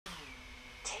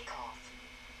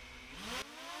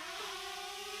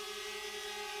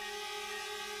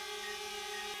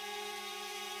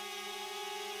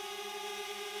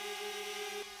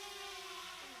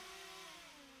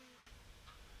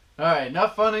Alright,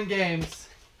 enough fun and games.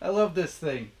 I love this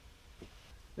thing.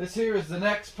 This here is the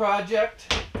next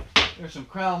project. There's some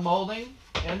crown molding,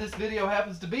 and this video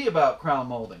happens to be about crown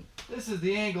molding. This is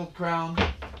the angled crown.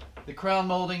 The crown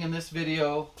molding in this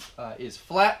video is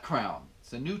flat crown.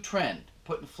 It's a new trend,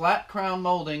 putting flat crown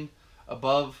molding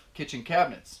above kitchen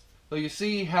cabinets. So you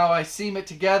see how I seam it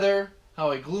together, how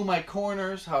I glue my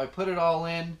corners, how I put it all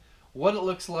in, what it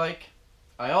looks like.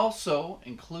 I also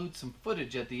include some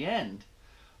footage at the end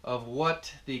of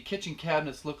what the kitchen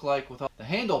cabinets look like with all the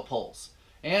handle pulls,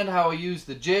 and how I use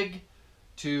the jig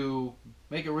to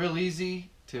make it real easy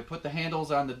to put the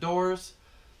handles on the doors.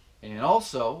 And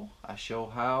also I show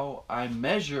how I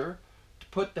measure to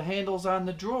put the handles on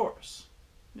the drawers.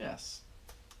 Yes,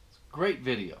 it's a great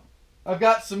video. I've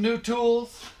got some new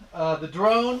tools. The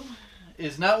drone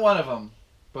is not one of them,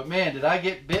 but man, did I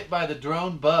get bit by the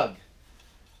drone bug.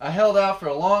 I held out for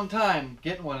a long time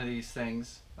getting one of these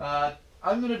things.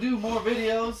 I'm going to do more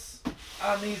videos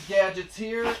on these gadgets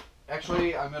here.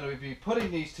 Actually, I'm going to be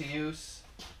putting these to use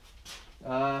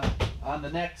on the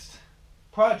next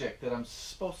project that I'm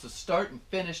supposed to start and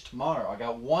finish tomorrow. I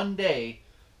got one day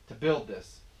to build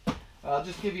this. I'll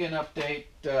just give you an update,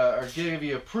 or give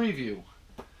you a preview.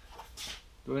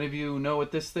 Do any of you know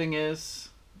what this thing is?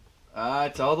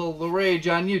 It's all the rage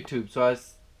on YouTube, so I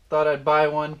thought I'd buy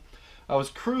one. I was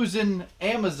cruising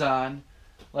Amazon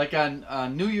like on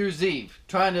New Year's Eve,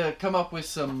 trying to come up with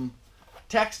some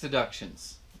tax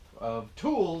deductions of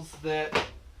tools that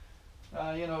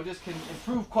you know, just can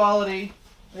improve quality,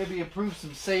 maybe improve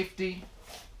some safety.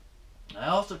 I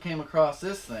also came across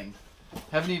this thing.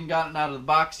 Haven't even gotten out of the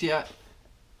box yet.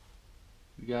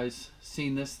 You guys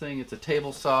seen this thing? It's a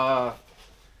table saw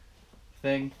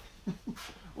thing.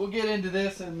 We'll get into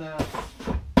this in a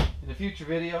future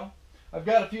video. I've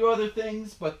got a few other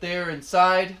things, but they're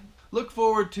inside. Look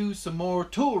forward to some more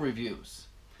tool reviews.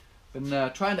 Been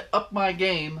trying to up my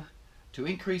game to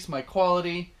increase my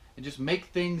quality and just make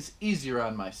things easier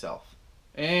on myself.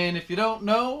 And if you don't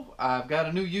know, I've got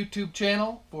a new YouTube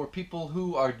channel for people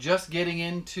who are just getting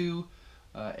into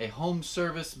a home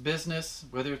service business,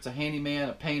 whether it's a handyman,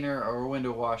 a painter, or a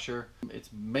window washer. It's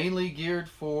mainly geared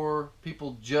for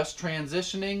people just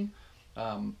transitioning.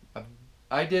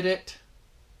 I did it,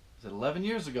 was it 11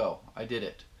 years ago I did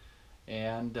it,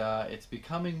 and it's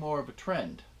becoming more of a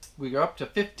trend. We are up to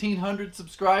 1,500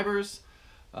 subscribers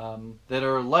that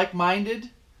are like-minded.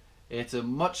 It's a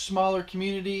much smaller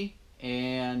community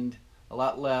and a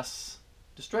lot less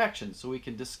distractions, so we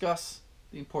can discuss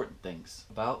the important things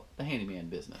about the handyman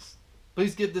business.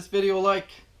 Please give this video a like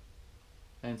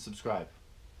and subscribe.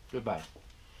 Goodbye.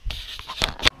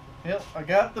 Yep, I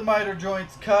got the miter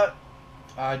joints cut.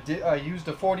 I used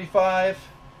a 45,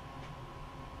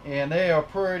 and they are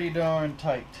pretty darn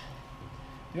tight.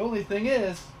 The only thing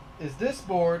is this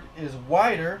board is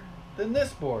wider than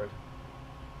this board.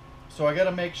 So I got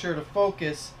to make sure to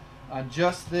focus on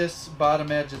just this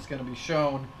bottom edge that's going to be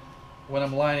shown when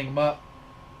I'm lining them up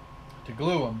to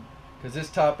glue them, because this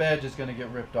top edge is going to get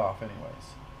ripped off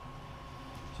anyways.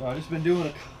 So I've just been doing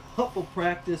a couple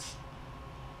practice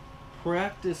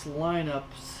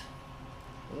lineups.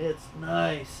 It's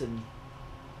nice and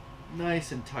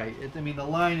tight. I mean, the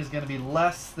line is going to be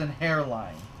less than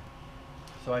hairline.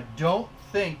 So I don't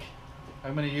think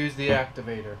I'm going to use the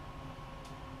activator.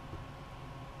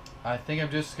 I think I'm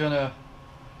just going to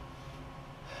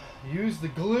use the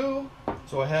glue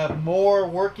so I have more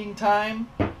working time,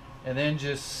 and then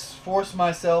just force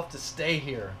myself to stay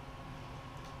here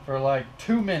for like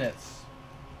 2 minutes,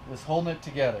 just holding it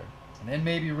together, and then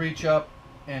maybe reach up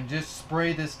and just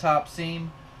spray this top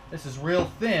seam. This is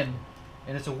real thin,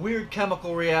 and it's a weird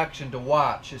chemical reaction to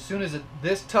watch. As soon as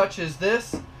this touches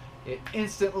this, it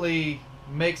instantly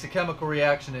makes a chemical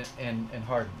reaction and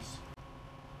hardens.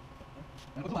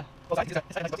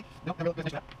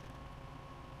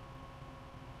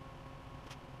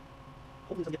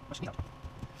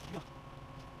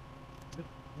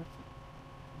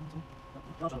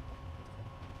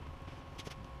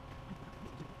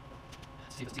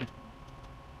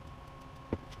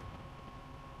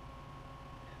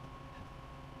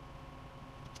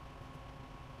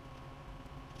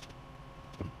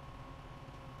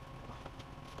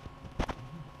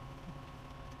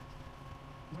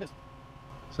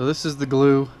 So this is the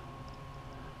glue.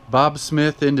 Bob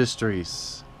Smith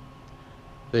Industries.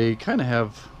 They kind of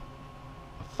have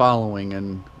a following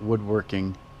in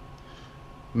woodworking.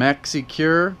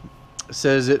 MaxiCure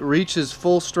says it reaches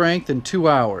full strength in 2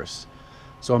 hours.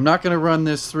 So I'm not going to run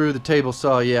this through the table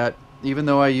saw yet, even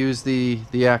though I use the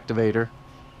activator.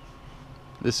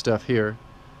 This stuff here,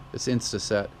 this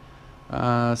Instaset.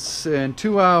 In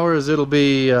 2 hours it'll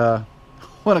be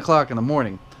 1 o'clock in the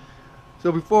morning.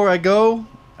 So before I go,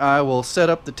 I will set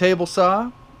up the table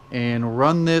saw and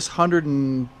run this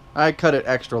I cut it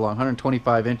extra long,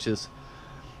 125 inches.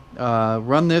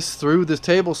 Run this through the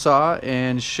table saw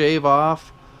and shave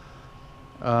off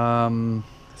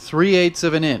 3/8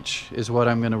 of an inch is what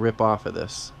I'm going to rip off of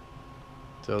this.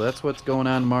 So that's what's going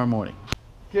on tomorrow morning.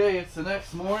 Okay, it's the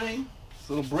next morning. It's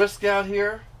a little brisk out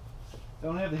here.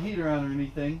 Don't have the heater on or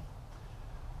anything.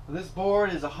 This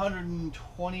board is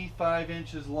 125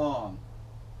 inches long.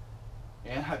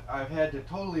 And I've had to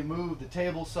totally move the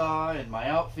table saw and my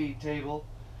outfeed table.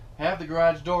 Have the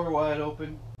garage door wide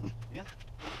open. Yeah.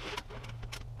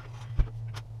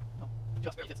 No,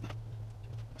 just barely fits.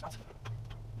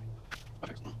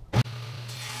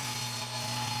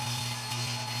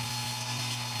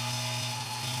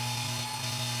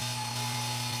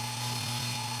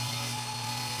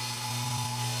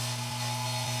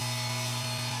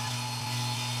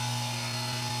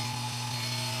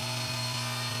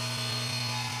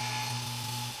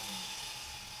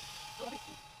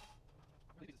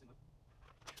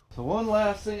 So one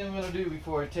last thing I'm going to do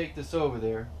before I take this over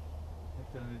there,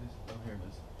 oh, here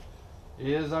it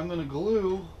is I'm going to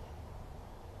glue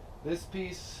this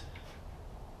piece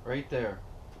right there.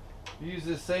 Use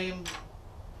this same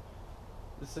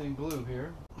glue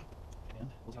here.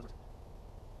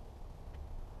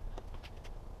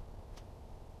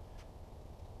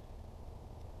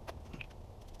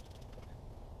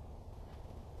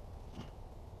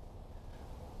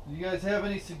 Do you guys have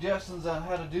any suggestions on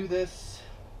how to do this?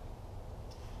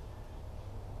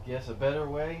 Guess a better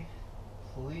way?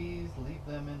 Please leave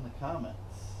them in the comments.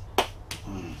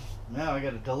 Now I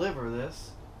got to deliver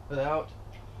this without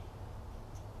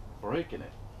breaking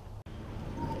it.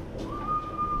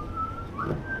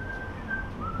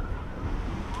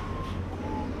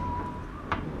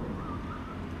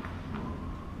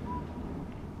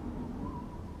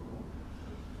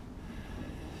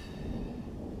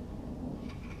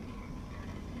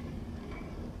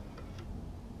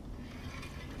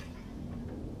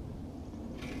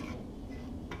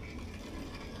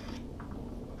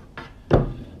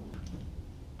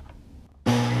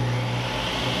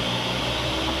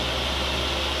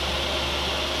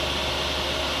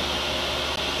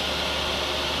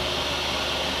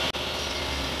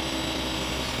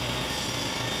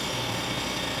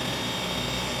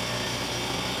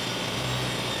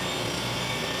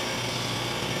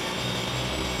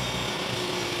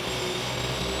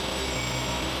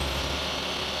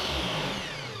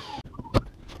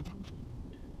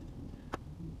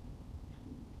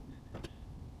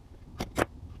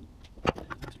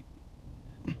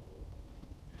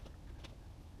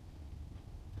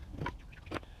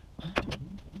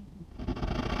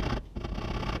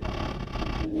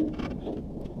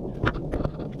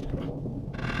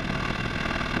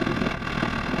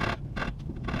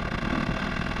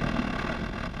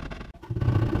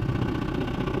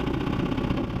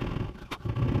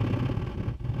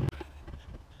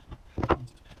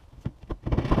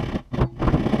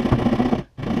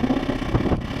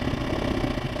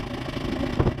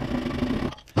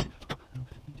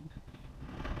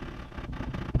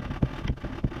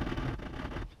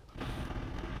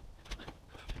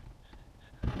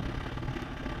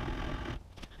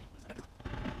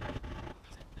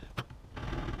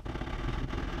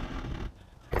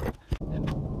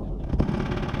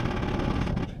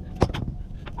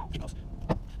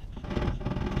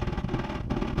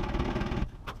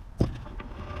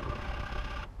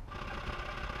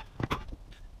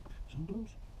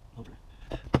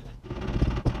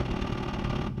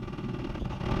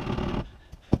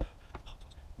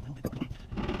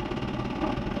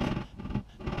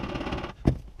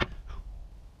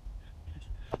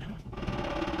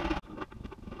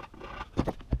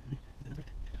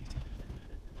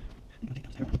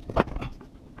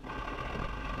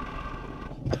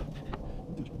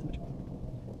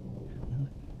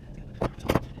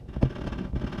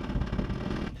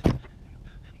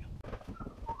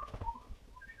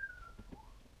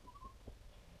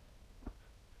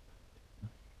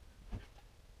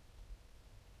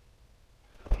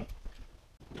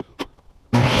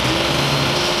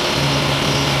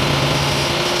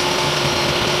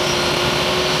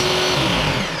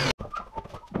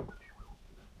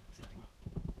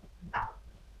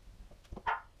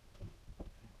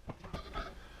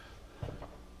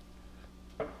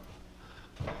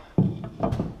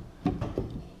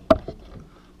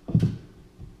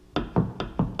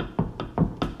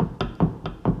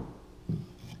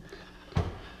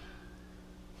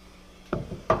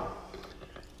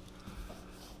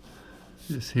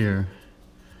 This here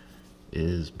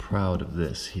is proud of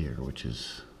this here, which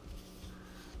is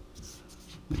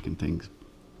making things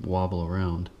wobble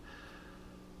around.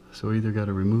 So either got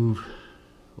to remove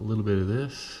a little bit of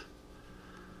this,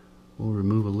 or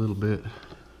remove a little bit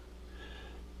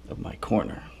of my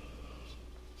corner.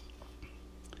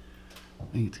 I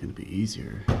think it's going to be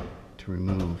easier to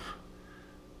remove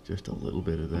just a little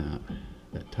bit of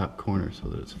that top corner so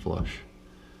that it's flush.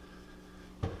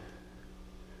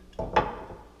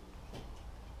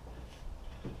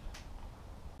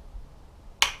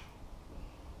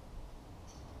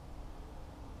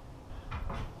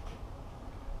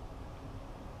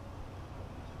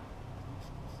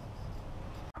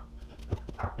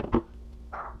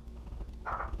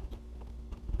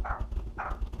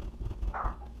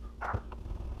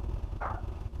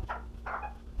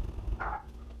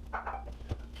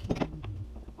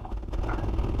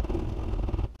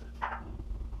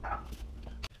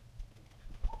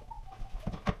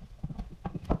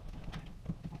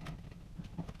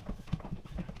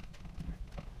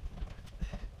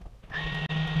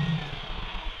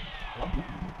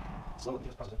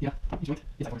 Yeah, you joint.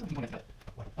 Yes, I want to.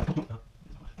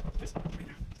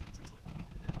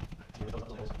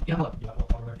 Yeah, hello.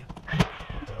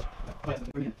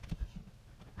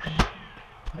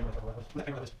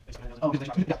 Oh,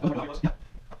 yeah,